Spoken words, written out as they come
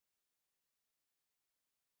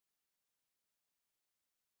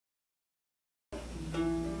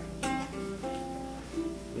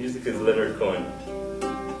music is Leonard Cohen.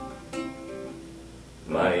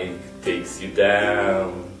 Mike takes you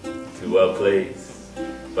down to a place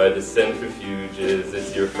by the centrifuges.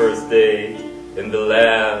 It's your first day in the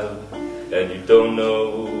lab, and you don't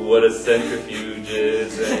know what a centrifuge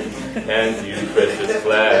is, and he hands you precious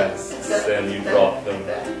flasks, and you drop them,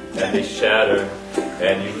 and they shatter,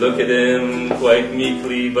 and you look at him quite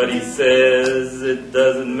meekly, but he says it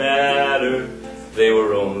doesn't matter, they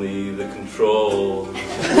were only the controls.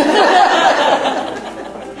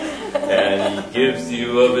 And he gives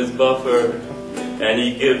you of his buffer, and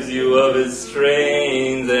he gives you of his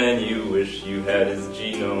strains, and you wish you had his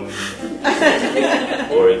genome,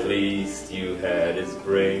 or at least you had his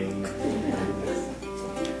brain.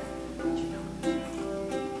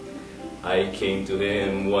 I came to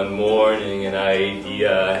him one morning, an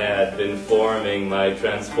idea had been forming. My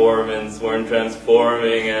transformants weren't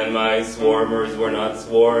transforming, and my swarmers were not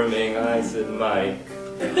swarming. I said, Mike,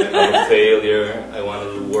 I'm a failure. I want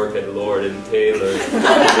to work at Lord & Taylor.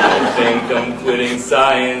 I think I'm quitting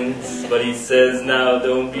science. But he says, now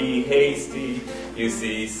don't be hasty. You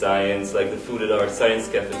see, science, like the food at our science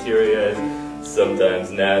cafeteria, is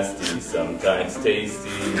sometimes nasty, sometimes tasty.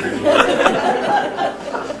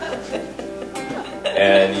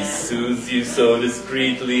 And he soothes you so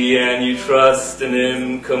discreetly, and you trust in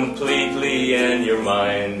him completely, and your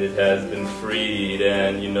mind, it has been freed,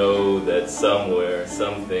 and you know that somewhere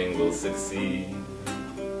something will succeed.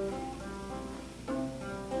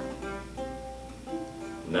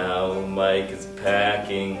 Now Mike is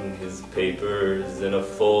packing his papers in a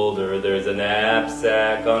folder. There's a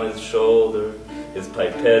knapsack on his shoulder. His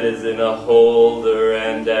pipette is in a holder,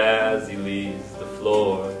 and as he leaves the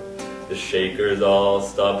floor, the shakers all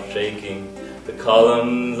stop shaking, the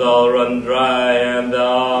columns all run dry, and the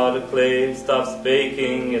autoclave stops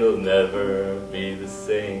baking. It'll never be the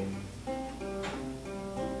same.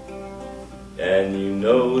 And you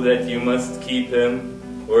know that you must keep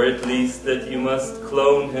him, or at least that you must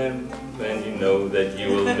clone him, and you know that you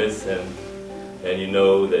will miss him, and you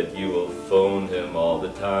know that you will phone him all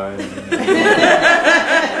the time.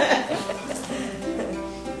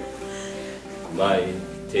 Mike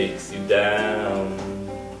takes you down.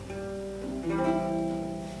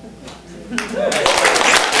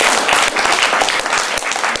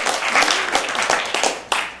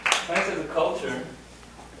 Science as a culture,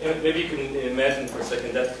 maybe you can imagine for a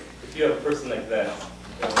second that if you have a person like that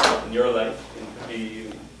in your life, it could be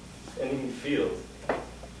any field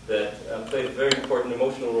that plays a very important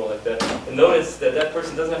emotional role like that. And notice that that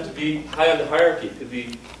person doesn't have to be high on the hierarchy. It could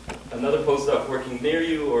be another postdoc working near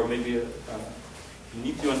you, or maybe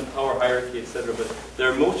beneath you on the power hierarchy, etc. But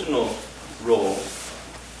their emotional role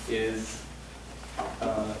is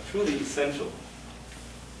truly essential.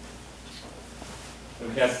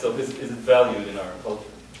 And hence, so is it valued in our culture?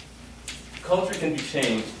 Culture can be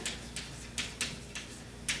changed.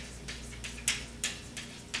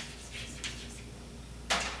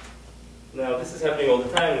 Now, this is happening all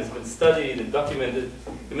the time. It's been studied and documented.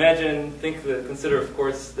 Imagine, consider, of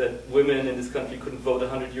course, that women in this country couldn't vote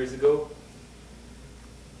 100 years ago,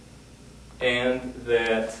 and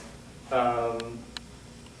that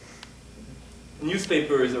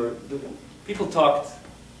newspapers or people talked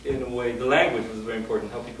in a way. The language was very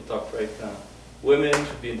important. How people talked right now. Women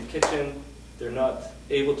should be in the kitchen. They're not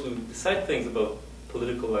able to decide things about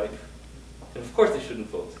political life, and of course they shouldn't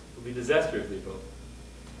vote. It would be a disaster if they vote.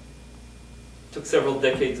 Took several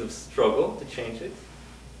decades of struggle to change it.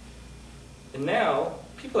 And now,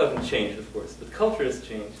 people haven't changed, of course, but culture has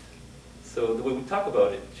changed. So the way we talk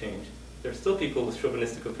about it changed. There are still people with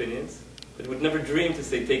chauvinistic opinions, but would never dream to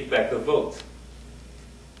say, take back the vote.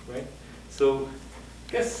 Right? So,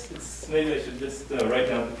 I guess maybe I should just write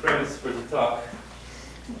down the premise for the talk.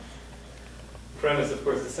 The premise, of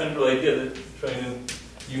course, the central idea that I'm trying to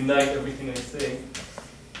unite everything I say,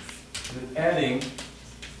 with adding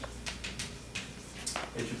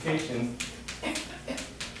education,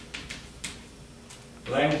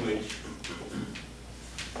 language,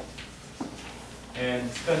 and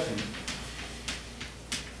discussion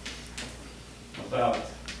about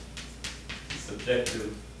the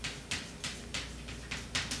subjective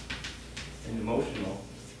and emotional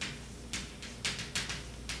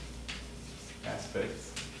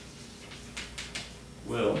aspects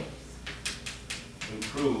will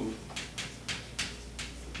improve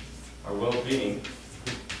our well-being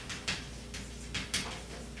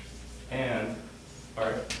and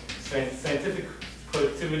our scientific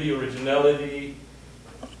productivity, originality,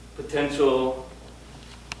 potential,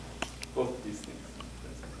 both of these things.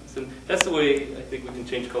 So that's the way I think we can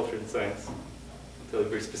change culture and science. I'll tell you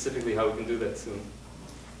very specifically how we can do that soon.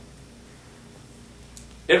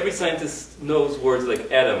 Every scientist knows words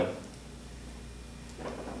like atom.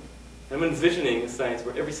 I'm envisioning a science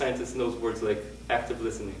where every scientist knows words like active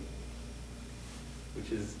listening,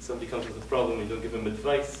 which is somebody comes with a problem, you don't give them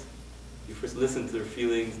advice. You first listen to their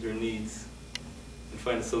feelings, their needs, and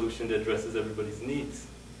find a solution that addresses everybody's needs.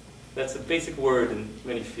 That's a basic word in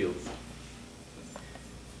many fields.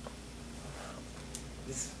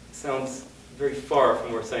 This sounds very far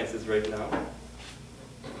from where science is right now.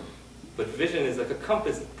 But vision is like a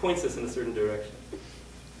compass that points us in a certain direction.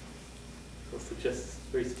 It suggests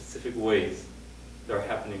very specific ways that are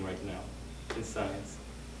happening right now in science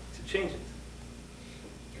to change it.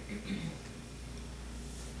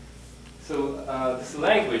 So this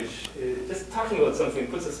language, just talking about something,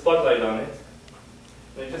 puts a spotlight on it.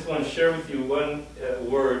 And I just want to share with you one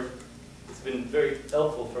word that's been very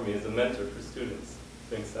helpful for me as a mentor for students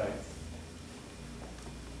doing science.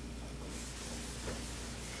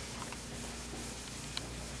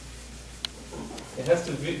 It has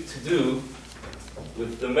to do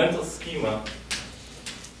with the mental schema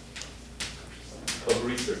of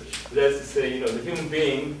research. That is to say, the human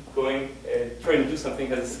being trying to do something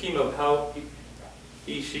has a schema of how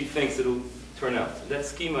she thinks it'll turn out. And that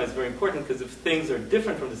schema is very important because if things are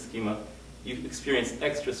different from the schema, you experience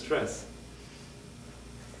extra stress.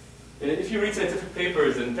 And if you read scientific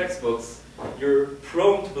papers and textbooks, you're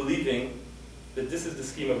prone to believing that this is the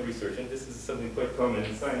schema of research, and this is something quite common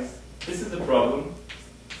in science. This is the problem,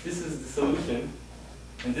 this is the solution,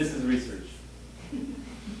 and this is research.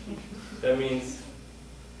 That means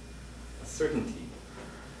certainty.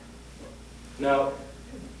 Now,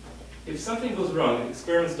 if something goes wrong,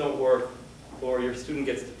 experiments don't work, or your student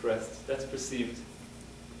gets depressed, that's perceived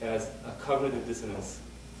as a cognitive dissonance.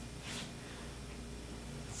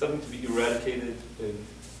 Something to be eradicated and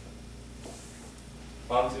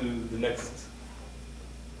on to the next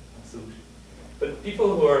solution. But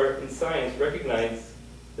people who are in science recognize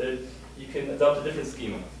that you can adopt a different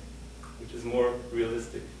schema, which is more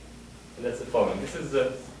realistic. And that's the following. This is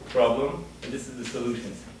the problem, and this is the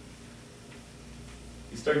solution.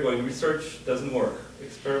 You start going, research doesn't work.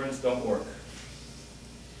 Experiments don't work.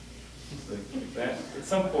 Like that. At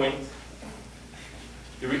some point,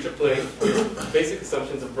 you reach a place where basic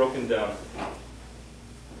assumptions are broken down.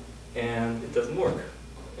 And it doesn't work.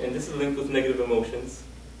 And this is linked with negative emotions.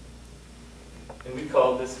 And we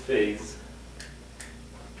call this phase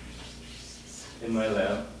in my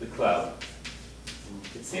lab the cloud.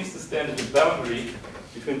 It seems to stand at the boundary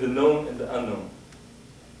between the known and the unknown,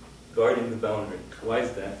 guarding the boundary. Why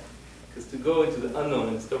is that? Because to go into the unknown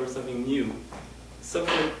and discover something new,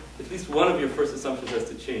 at least one of your first assumptions has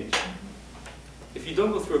to change. If you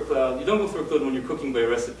don't go through a cloud, you don't go through a cloud when you're cooking by a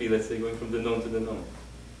recipe, let's say, going from the known to the known.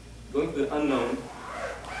 Going to the unknown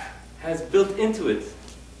has built into it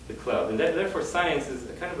the cloud. And therefore science is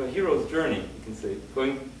a kind of a hero's journey, you can say,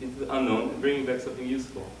 going into the unknown and bringing back something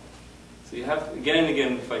useful. So you have to, again and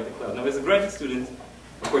again, fight the cloud. Now, as a graduate student,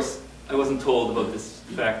 of course, I wasn't told about this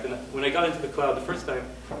fact. And when I got into the cloud the first time,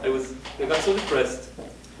 I got so depressed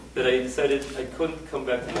that I decided I couldn't come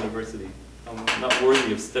back to the university. I'm not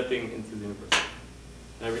worthy of stepping into the university.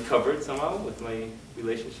 And I recovered somehow with my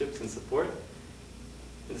relationships and support.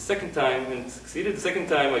 And the second time, and succeeded, the second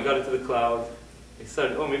time I got into the cloud, I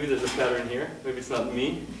decided, oh, maybe there's a pattern here. Maybe it's not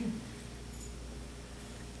me.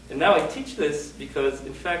 And now I teach this because,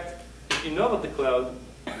 in fact, if you know about the cloud,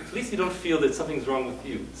 at least you don't feel that something's wrong with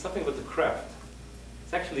you. It's something about the craft.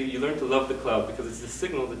 It's actually, you learn to love the cloud because it's a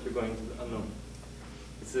signal that you're going to the unknown.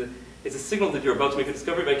 It's a signal that you're about to make a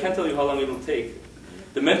discovery, but I can't tell you how long it'll take.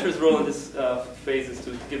 The mentor's role in this phase is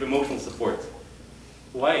to give emotional support.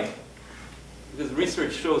 Why? Because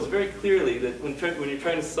research shows very clearly that when you're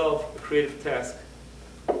trying to solve a creative task,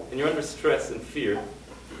 and you're under stress and fear,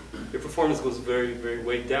 your performance goes very, very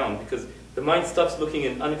way down because the mind stops looking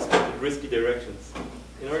in unexpected, risky directions.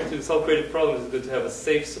 In order to solve creative problems, it's good to have a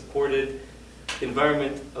safe, supported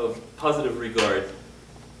environment of positive regard.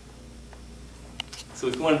 So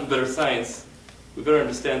if we want to do better science, we better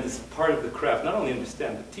understand this part of the craft. Not only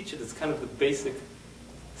understand, but teach it as kind of the basic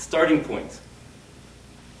starting point.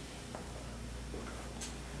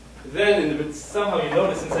 Then, somehow you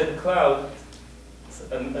notice inside the cloud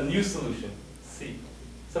a new solution, C.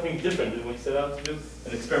 Something different than what you set out to do,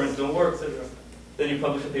 and experiments don't work, etc. Then you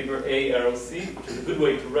publish a paper A, arrow C, which is a good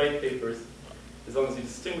way to write papers, as long as you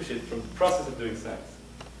distinguish it from the process of doing science.